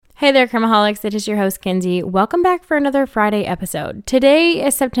Hey there, Crimaholics. It is your host, Kinsey. Welcome back for another Friday episode. Today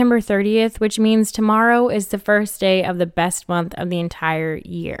is September 30th, which means tomorrow is the first day of the best month of the entire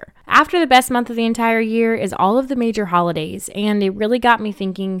year. After the best month of the entire year is all of the major holidays, and it really got me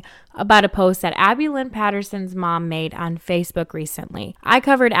thinking about a post that Abby Lynn Patterson's mom made on Facebook recently. I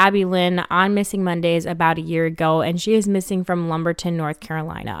covered Abby Lynn on Missing Mondays about a year ago, and she is missing from Lumberton, North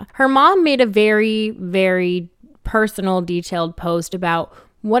Carolina. Her mom made a very personal, detailed post about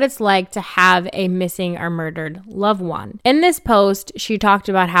what it's like to have a missing or murdered loved one. In this post, she talked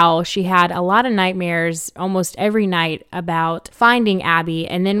about how she had a lot of nightmares almost every night about finding Abby,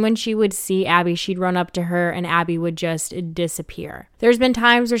 and then when she would see Abby, she'd run up to her and Abby would just disappear. There's been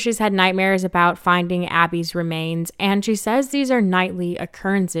times where she's had nightmares about finding Abby's remains, and she says these are nightly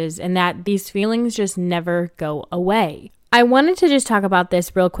occurrences and that these feelings just never go away. I wanted to just talk about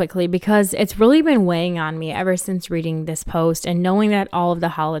this real quickly because it's really been weighing on me ever since reading this post and knowing that all of the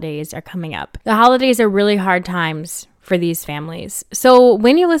holidays are coming up. The holidays are really hard times for these families. So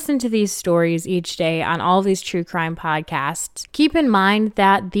when you listen to these stories each day on all of these true crime podcasts, keep in mind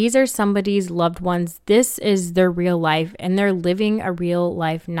that these are somebody's loved ones. This is their real life, and they're living a real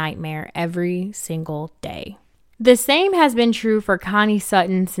life nightmare every single day. The same has been true for Connie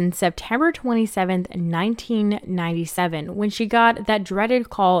Sutton since September 27th, 1997, when she got that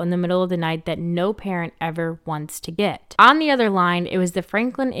dreaded call in the middle of the night that no parent ever wants to get. On the other line, it was the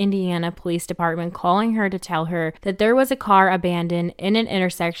Franklin, Indiana Police Department calling her to tell her that there was a car abandoned in an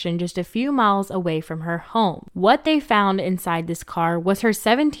intersection just a few miles away from her home. What they found inside this car was her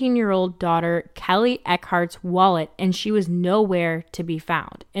 17-year-old daughter, Kelly Eckhart's wallet, and she was nowhere to be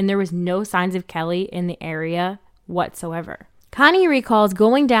found. And there was no signs of Kelly in the area whatsoever. Connie recalls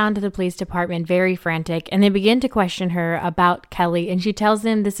going down to the police department very frantic, and they begin to question her about Kelly, and she tells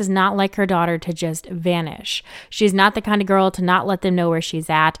them this is not like her daughter to just vanish. She's not the kind of girl to not let them know where she's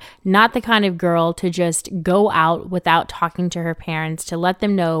at, not the kind of girl to just go out without talking to her parents to let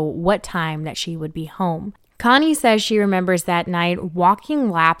them know what time that she would be home. Connie says she remembers that night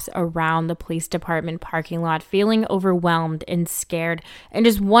walking laps around the police department parking lot, feeling overwhelmed and scared, and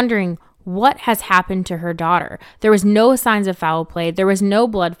just wondering what has happened to her daughter. There was no signs of foul play. There was no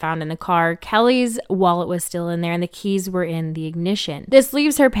blood found in the car. Kelly's wallet was still in there and the keys were in the ignition. This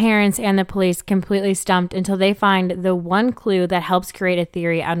leaves her parents and the police completely stumped until they find the one clue that helps create a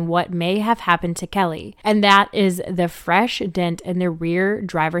theory on what may have happened to Kelly, and that is the fresh dent in the rear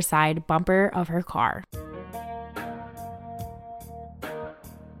driver's side bumper of her car.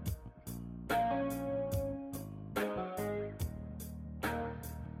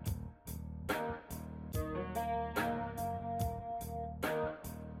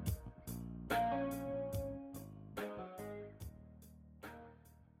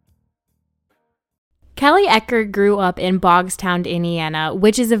 Kelly Eckhart grew up in Bogstown, Indiana,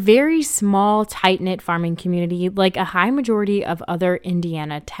 which is a very small, tight-knit farming community like a high majority of other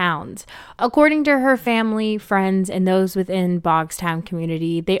Indiana towns. According to her family, friends, and those within Bogstown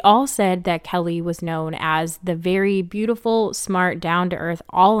community, they all said that Kelly was known as the very beautiful, smart, down-to-earth,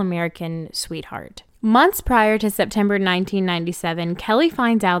 all-American sweetheart. Months prior to September 1997, Kelly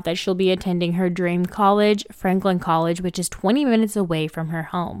finds out that she'll be attending her dream college, Franklin College, which is 20 minutes away from her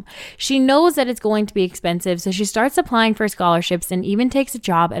home. She knows that it's going to be expensive, so she starts applying for scholarships and even takes a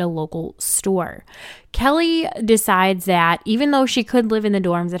job at a local store. Kelly decides that even though she could live in the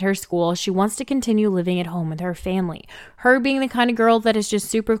dorms at her school, she wants to continue living at home with her family. Her being the kind of girl that is just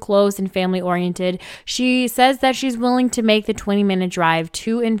super close and family oriented, she says that she's willing to make the 20-minute drive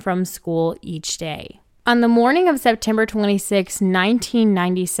to and from school each day. On the morning of September 26,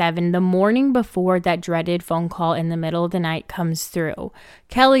 1997, the morning before that dreaded phone call in the middle of the night comes through,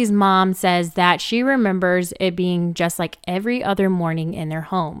 Kelly's mom says that she remembers it being just like every other morning in their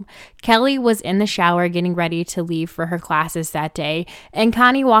home. Kelly was in the shower getting ready to leave for her classes that day, and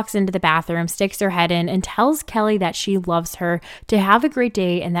Connie walks into the bathroom, sticks her head in, and tells Kelly that she loves her, to have a great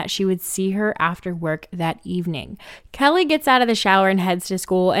day, and that she would see her after work that evening. Kelly gets out of the shower and heads to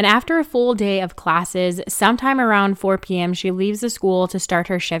school, and after a full day of classes, sometime around 4 p.m., she leaves the school to start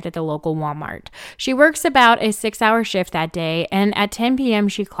her shift at the local Walmart. She works about a 6-hour shift that day, and at 10 p.m.,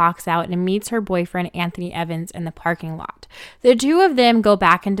 she clocks out and meets her boyfriend, Anthony Evans, in the parking lot. The two of them go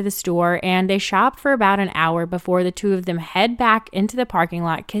back into the store, and they shop for about an hour before the two of them head back into the parking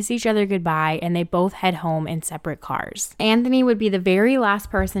lot, kiss each other goodbye, and they both head home in separate cars. Anthony would be the very last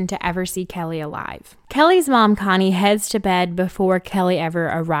person to ever see Kelly alive. Kelly's mom, Connie, heads to bed before Kelly ever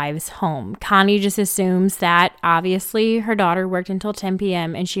arrives home. Connie just assumes that, obviously, her daughter worked until 10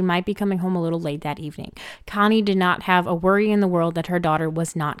 p.m. and she might be coming home a little late that evening. Connie did not have a worry in the world that her daughter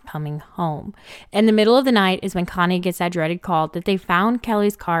was not coming home. In the middle of the night is when Connie gets that dreaded call that they found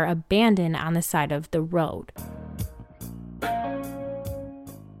Kelly's car abandoned on the side of the road.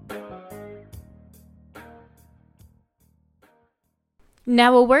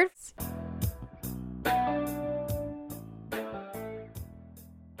 Now a word.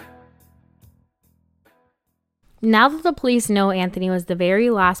 Now that the police know Anthony was the very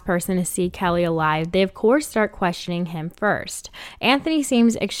last person to see Kelly alive, they of course start questioning him first. Anthony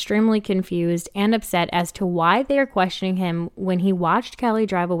seems extremely confused and upset as to why they are questioning him when he watched Kelly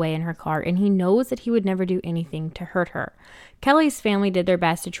drive away in her car and he knows that he would never do anything to hurt her. Kelly's family did their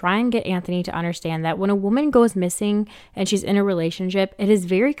best to try and get Anthony to understand that when a woman goes missing and she's in a relationship, it is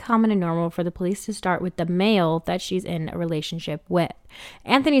very common and normal for the police to start with the male that she's in a relationship with.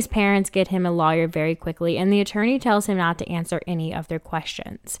 Anthony's parents get him a lawyer very quickly, and the attorney tells him not to answer any of their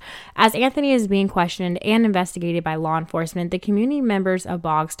questions. As Anthony is being questioned and investigated by law enforcement, the community members of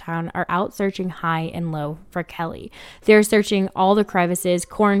Bogstown are out searching high and low for Kelly. They're searching all the crevices,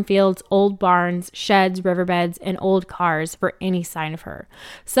 cornfields, old barns, sheds, riverbeds, and old cars for any sign of her.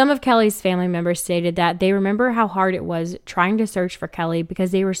 Some of Kelly's family members stated that they remember how hard it was trying to search for Kelly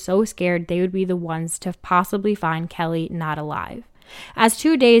because they were so scared they would be the ones to possibly find Kelly not alive. As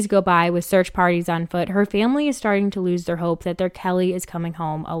 2 days go by with search parties on foot, her family is starting to lose their hope that their Kelly is coming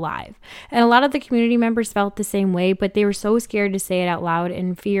home alive. And a lot of the community members felt the same way, but they were so scared to say it out loud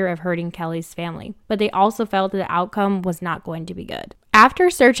in fear of hurting Kelly's family. But they also felt that the outcome was not going to be good. After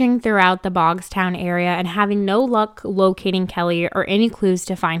searching throughout the Bogstown area and having no luck locating Kelly or any clues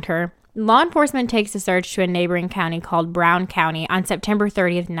to find her, law enforcement takes a search to a neighboring county called Brown County on September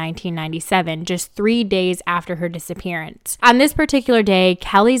 30th, 1997, just 3 days after her disappearance. On this particular day,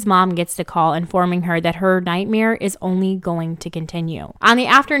 Kelly's mom gets the call informing her that her nightmare is only going to continue. On the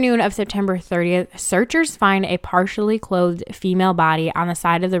afternoon of September 30th, searchers find a partially clothed female body on the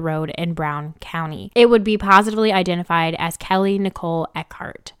side of the road in Brown County. It would be positively identified as Kelly Nicole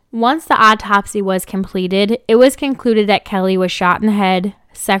Eckhart. Once the autopsy was completed, it was concluded that Kelly was shot in the head,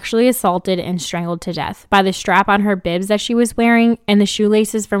 sexually assaulted, and strangled to death by the strap on her bibs that she was wearing and the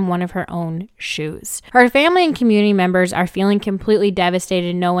shoelaces from one of her own shoes. Her family and community members are feeling completely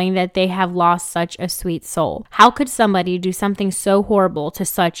devastated knowing that they have lost such a sweet soul. How could somebody do something so horrible to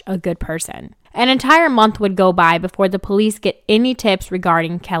such a good person? An entire month would go by before the police get any tips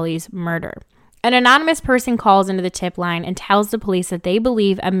regarding Kelly's murder. An anonymous person calls into the tip line and tells the police that they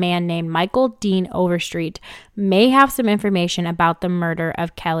believe a man named Michael Dean Overstreet may have some information about the murder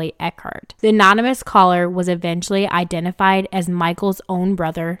of Kelly Eckhart. The anonymous caller was eventually identified as Michael's own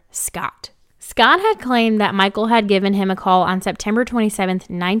brother, Scott. Scott had claimed that Michael had given him a call on September 27,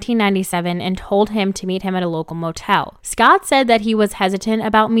 1997 and told him to meet him at a local motel. Scott said that he was hesitant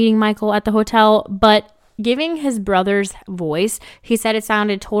about meeting Michael at the hotel, but giving his brother's voice, he said it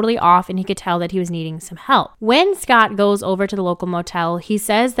sounded totally off and he could tell that he was needing some help. When Scott goes over to the local motel, he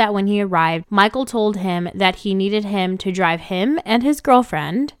says that when he arrived, Michael told him that he needed him to drive him and his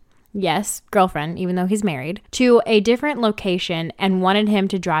girlfriend, yes, girlfriend, even though he's married, to a different location and wanted him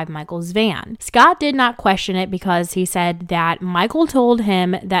to drive Michael's van. Scott did not question it because he said that Michael told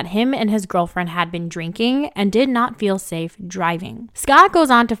him that him and his girlfriend had been drinking and did not feel safe driving. Scott goes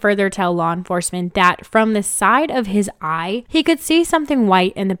on to further tell law enforcement that from the side of his eye, he could see something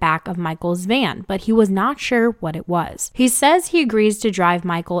white in the back of Michael's van, but he was not sure what it was. He says he agrees to drive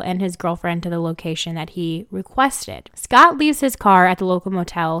Michael and his girlfriend to the location that he requested. Scott leaves his car at the local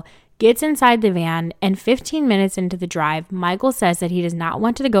motel, gets inside the van, and 15 minutes into the drive, Michael says that he does not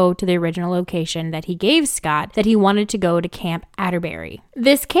want to go to the original location that he gave Scott, that he wanted to go to Camp Atterbury.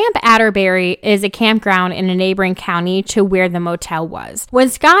 This Camp Atterbury is a campground in a neighboring county to where the motel was. When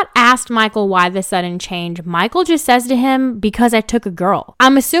Scott asked Michael why the sudden change, Michael just says to him, "Because I took a girl."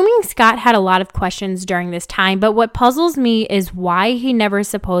 I'm assuming Scott had a lot of questions during this time, but what puzzles me is why he never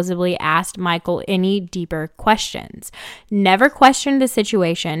supposedly asked Michael any deeper questions. Never questioned the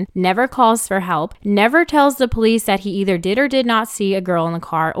situation, never calls for help, never tells the police that he either did or did not see a girl in the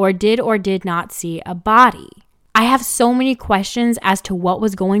car or did not see a body. I have so many questions as to what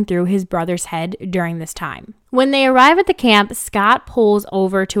was going through his brother's head during this time. When they arrive at the camp, Scott pulls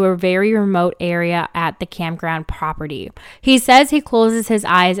over to a very remote area at the campground property. He says he closes his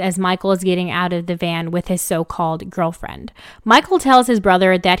eyes as Michael is getting out of the van with his so-called girlfriend. Michael tells his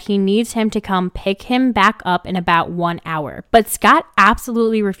brother that he needs him to come pick him back up in about 1 hour, but Scott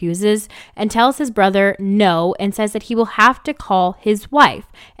absolutely refuses and tells his brother no and says that he will have to call his wife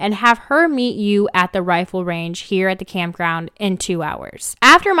and have her meet you at the rifle range here at the campground in 2 hours.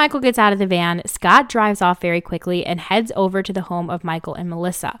 After Michael gets out of the van, Scott drives off very very quickly and heads over to the home of Michael and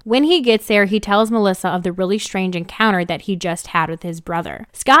Melissa. When he gets there, he tells Melissa of the really strange encounter that he just had with his brother.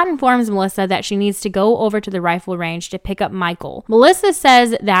 Scott informs Melissa that she needs to go over to the rifle range to pick up Michael. Melissa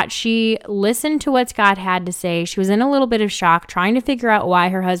says that she listened to what Scott had to say. She was in a little bit of shock, trying to figure out why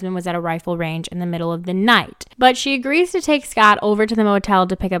her husband was at a rifle range in the middle of the night. But she agrees to take Scott over to the motel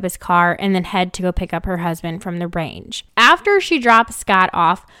to pick up his car and then head to go pick up her husband from the range. After she drops Scott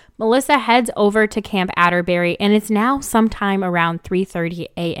off, Melissa heads over to Camp Atterbury, and it's now sometime around 3:30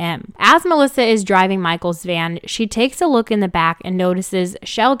 a.m. As Melissa is driving Michael's van, she takes a look in the back and notices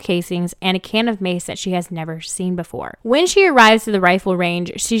shell casings and a can of mace that she has never seen before. When she arrives to the rifle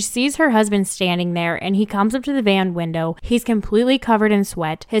range, she sees her husband standing there, and he comes up to the van window. He's completely covered in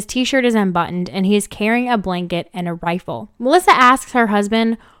sweat, his t-shirt is unbuttoned, and he is carrying a blanket and a rifle. Melissa asks her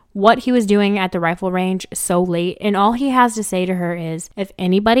husband what he was doing at the rifle range so late, and all he has to say to her is, "If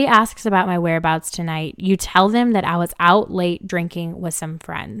anybody asks about my whereabouts tonight, you tell them that I was out late drinking with some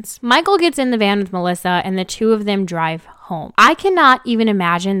friends." Michael gets in the van with Melissa, and the two of them drive home. I cannot even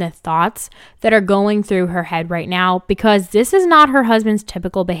imagine the thoughts that are going through her head right now, because this is not her husband's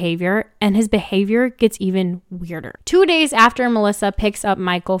typical behavior, and his behavior gets even weirder. 2 days after Melissa picks up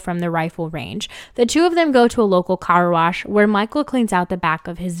Michael from the rifle range, the two of them go to a local car wash where Michael cleans out the back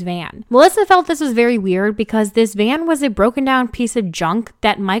of his van. Melissa felt this was very weird because this van was a broken down piece of junk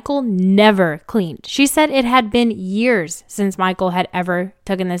that Michael never cleaned. She said it had been years since Michael had ever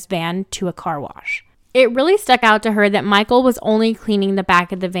taken this van to a car wash. It really stuck out to her that Michael was only cleaning the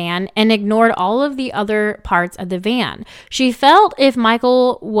back of the van and ignored all of the other parts of the van. She felt if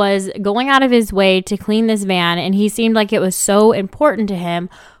Michael was going out of his way to clean this van and he seemed like it was so important to him,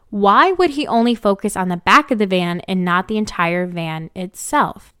 why would he only focus on the back of the van and not the entire van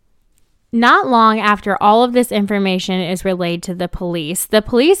itself? Not long after all of this information is relayed to the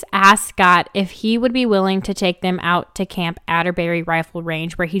police asked Scott if he would be willing to take them out to Camp Atterbury Rifle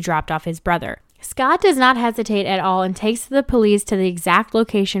Range where he dropped off his brother. Scott does not hesitate at all and takes the police to the exact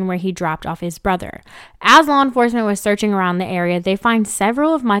location where he dropped off his brother. As law enforcement was searching around the area, they find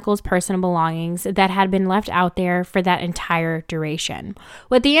several of Michael's personal belongings that had been left out there for that entire duration.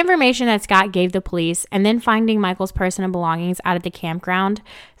 With the information that Scott gave the police and then finding Michael's personal belongings out at the campground,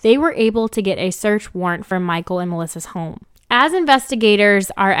 they were able to get a search warrant for Michael and Melissa's home. As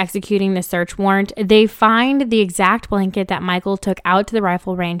investigators are executing the search warrant, they find the exact blanket that Michael took out to the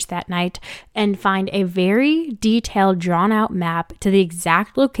rifle range that night and find a very detailed, drawn-out map to the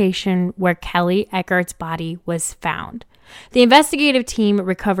exact location where Kelly Eckart's body was found. The investigative team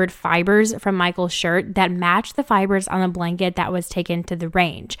recovered fibers from Michael's shirt that matched the fibers on the blanket that was taken to the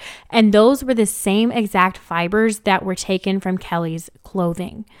range, and those were the same exact fibers that were taken from Kelly's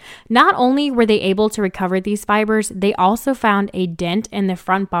clothing. Not only were they able to recover these fibers, they also found a dent in the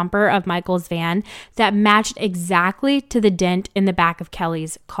front bumper of Michael's van that matched exactly to the dent in the back of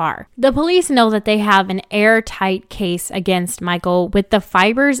Kelly's car. The police know that they have an airtight case against Michael with the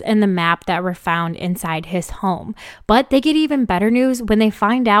fibers and the map that were found inside his home, but they get even better news when they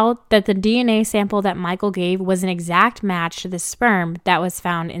find out that the DNA sample that Michael gave was an exact match to the sperm that was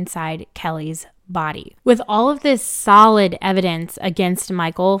found inside Kelly's body. With all of this solid evidence against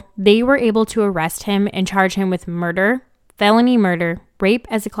Michael, they were able to arrest him and charge him with murder, felony murder, rape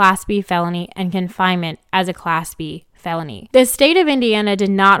as a Class B felony, and confinement as a Class B felony. The state of Indiana did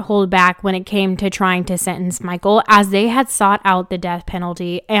not hold back when it came to trying to sentence Michael, as they had sought out the death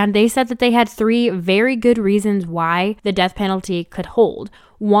penalty, and they said that they had 3 very good reasons why the death penalty could hold.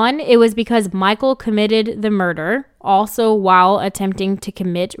 1, it was because Michael committed the murder, also while attempting to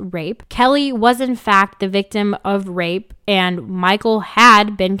commit rape. Kelly was in fact the victim of rape, and Michael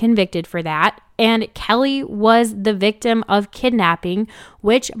had been convicted for that. And Kelly was the victim of kidnapping,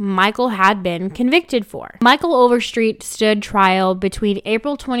 which Michael had been convicted for. Michael Overstreet stood trial between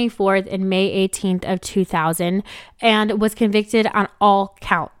April 24th and May 18th of 2000 and was convicted on all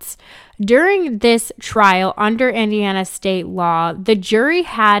counts. During this trial, under Indiana state law, the jury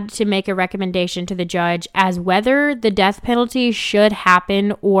had to make a recommendation to the judge as whether the death penalty should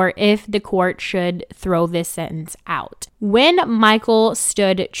happen or if the court should throw this sentence out. When Michael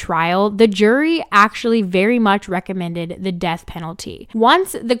stood trial, the jury actually very much recommended the death penalty.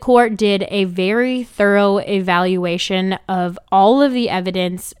 Once the court did a very thorough evaluation of all of the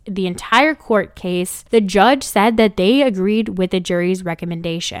evidence, the entire court case, the judge said that they agreed with the jury's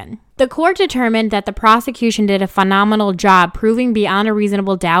recommendation. The court determined that the prosecution did a phenomenal job proving beyond a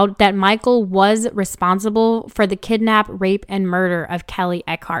reasonable doubt that Michael was responsible for the kidnap, rape, and murder of Kelly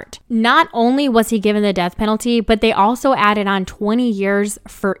Eckhart. Not only was he given the death penalty, but they also added on 20 years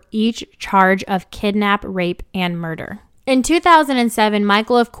for each charge of kidnap, rape, and murder. In 2007,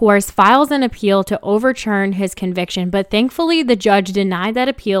 Michael, of course, files an appeal to overturn his conviction, but thankfully the judge denied that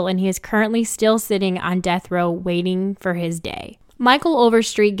appeal and he is currently still sitting on death row waiting for his day. Michael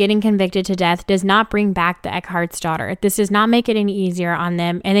Overstreet getting convicted to death does not bring back the Eckhart's daughter. This does not make it any easier on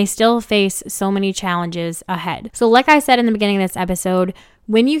them, and they still face so many challenges ahead. So like I said in the beginning of this episode,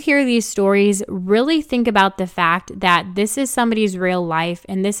 when you hear these stories, really think about the fact that this is somebody's real life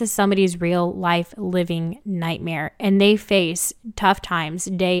and this is somebody's real life living nightmare, and they face tough times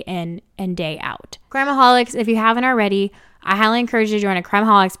day in and day out. Crimeholics, if you haven't already, I highly encourage you to join a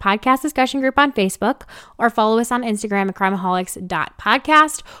Crimeholics podcast discussion group on Facebook or follow us on Instagram at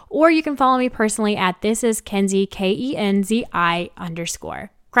crimeholics.podcast, or you can follow me personally at thisiskenzie, KENZI_.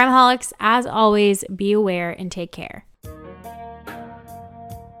 Crimeholics, as always, be aware and take care.